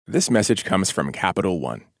This message comes from Capital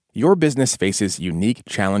One. Your business faces unique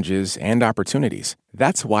challenges and opportunities.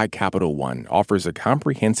 That's why Capital One offers a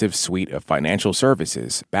comprehensive suite of financial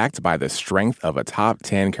services backed by the strength of a top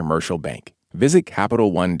 10 commercial bank. Visit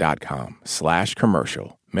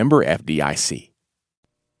CapitalOne.com/commercial. Member FDIC.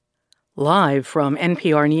 Live from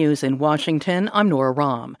NPR News in Washington, I'm Nora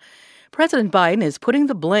Rahm. President Biden is putting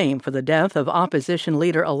the blame for the death of opposition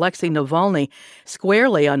leader Alexei Navalny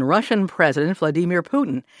squarely on Russian President Vladimir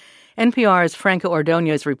Putin. NPR's Franco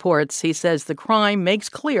Ordonez reports he says the crime makes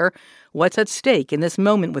clear what's at stake in this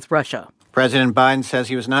moment with Russia. President Biden says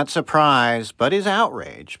he was not surprised, but is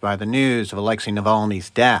outraged by the news of Alexei Navalny's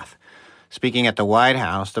death. Speaking at the White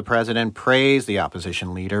House, the president praised the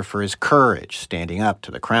opposition leader for his courage standing up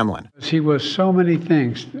to the Kremlin. He was so many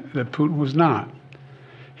things that Putin was not.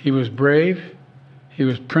 He was brave. He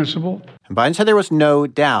was principled. And Biden said there was no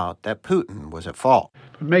doubt that Putin was at fault.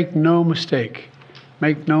 But make no mistake.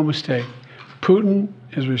 Putin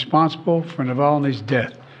is responsible for Navalny's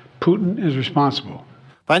death. Putin is responsible.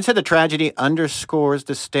 Biden said the tragedy underscores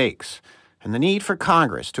the stakes and the need for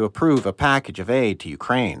Congress to approve a package of aid to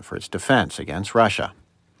Ukraine for its defense against Russia.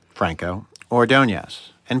 Franco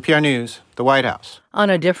Ordonez, NPR News, the White House. On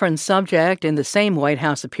a different subject, in the same White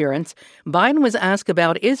House appearance, Biden was asked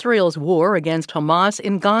about Israel's war against Hamas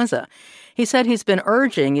in Gaza. He said he's been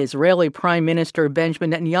urging Israeli Prime Minister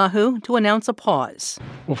Benjamin Netanyahu to announce a pause.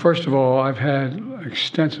 Well, first of all, I've had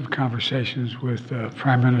extensive conversations with the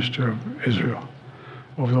Prime Minister of Israel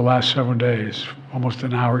over the last several days, almost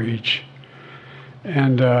an hour each.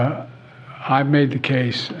 And I've made the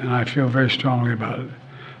case, and I feel very strongly about it,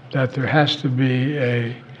 that there has to be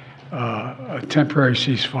a temporary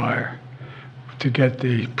ceasefire to get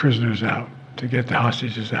the prisoners out, to get the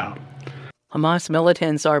hostages out. Hamas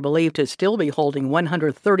militants are believed to still be holding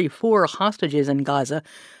 134 hostages in Gaza.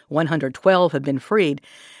 112 have been freed.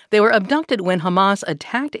 They were abducted when Hamas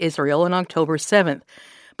attacked Israel on October 7th.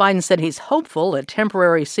 Biden said he's hopeful a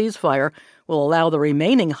temporary ceasefire will allow the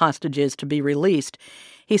remaining hostages to be released.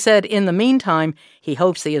 He said in the meantime, he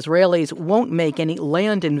hopes the Israelis won't make any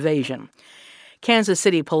land invasion. Kansas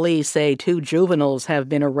City police say 2 juveniles have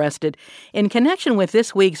been arrested in connection with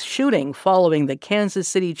this week's shooting following the Kansas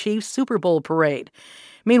City Chiefs Super Bowl parade.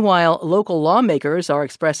 Meanwhile, local lawmakers are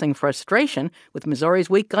expressing frustration with Missouri's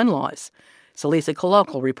weak gun laws. Salisa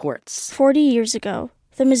Kolokol reports. 40 years ago,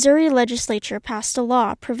 the Missouri legislature passed a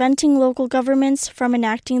law preventing local governments from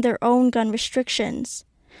enacting their own gun restrictions.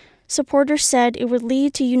 Supporters said it would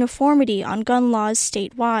lead to uniformity on gun laws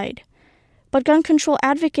statewide. But gun control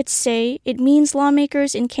advocates say it means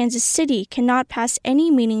lawmakers in Kansas City cannot pass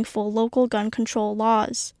any meaningful local gun control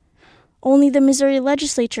laws. Only the Missouri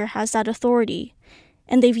legislature has that authority,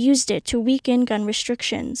 and they've used it to weaken gun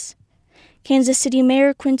restrictions. Kansas City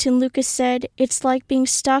Mayor Quinton Lucas said it's like being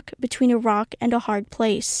stuck between a rock and a hard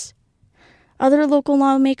place. Other local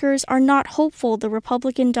lawmakers are not hopeful the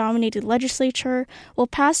Republican-dominated legislature will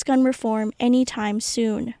pass gun reform anytime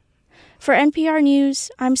soon. For NPR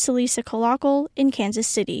News, I'm Salisa Kolokol in Kansas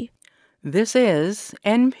City. This is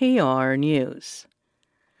NPR News.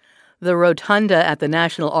 The rotunda at the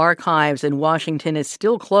National Archives in Washington is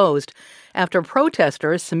still closed after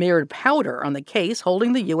protesters smeared powder on the case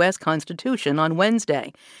holding the U.S. Constitution on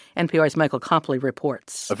Wednesday. NPR's Michael Copley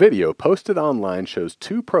reports. A video posted online shows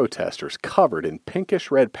 2 protesters covered in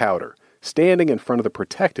pinkish-red powder standing in front of the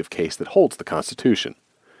protective case that holds the Constitution.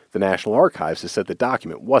 The National Archives has said the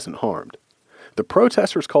document wasn't harmed. The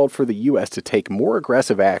protesters called for the U.S. to take more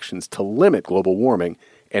aggressive actions to limit global warming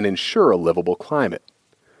and ensure a livable climate.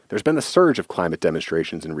 There's been a surge of climate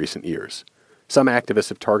demonstrations in recent years. Some activists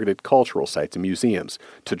have targeted cultural sites and museums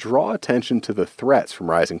to draw attention to the threats from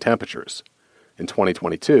rising temperatures. In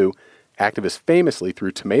 2022, activists famously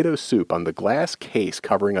threw tomato soup on the glass case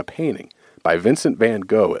covering a painting by Vincent van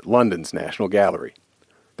Gogh at London's National Gallery.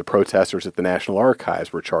 The protesters at the National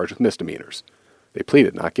Archives were charged with misdemeanors. They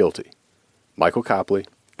pleaded not guilty. Michael Copley,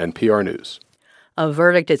 NPR News. A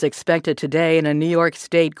verdict is expected today in a New York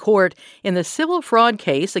state court in the civil fraud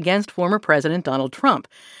case against former President Donald Trump.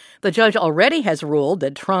 The judge already has ruled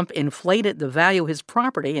that Trump inflated the value of his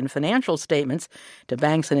property in financial statements to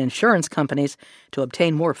banks and insurance companies to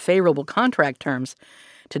obtain more favorable contract terms.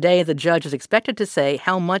 Today, the judge is expected to say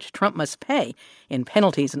how much Trump must pay in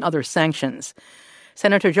penalties and other sanctions.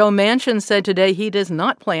 Senator Joe Manchin said today he does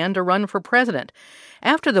not plan to run for president.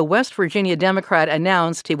 After the West Virginia Democrat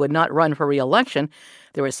announced he would not run for re-election,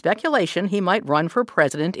 there was speculation he might run for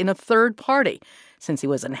president in a third party, since he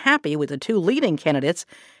was unhappy with the 2 leading candidates,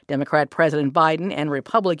 Democrat President Biden and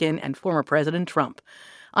Republican and former President Trump.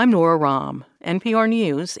 I'm Nora Rahm, NPR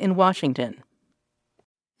News in Washington.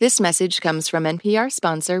 This message comes from NPR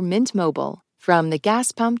sponsor Mint Mobile. From the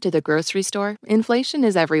gas pump to the grocery store, inflation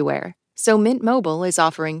is everywhere. So Mint Mobile is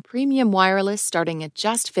offering premium wireless starting at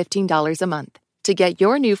just $15 a month. To get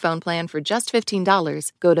your new phone plan for just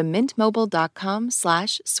 $15, go to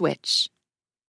mintmobile.com/switch.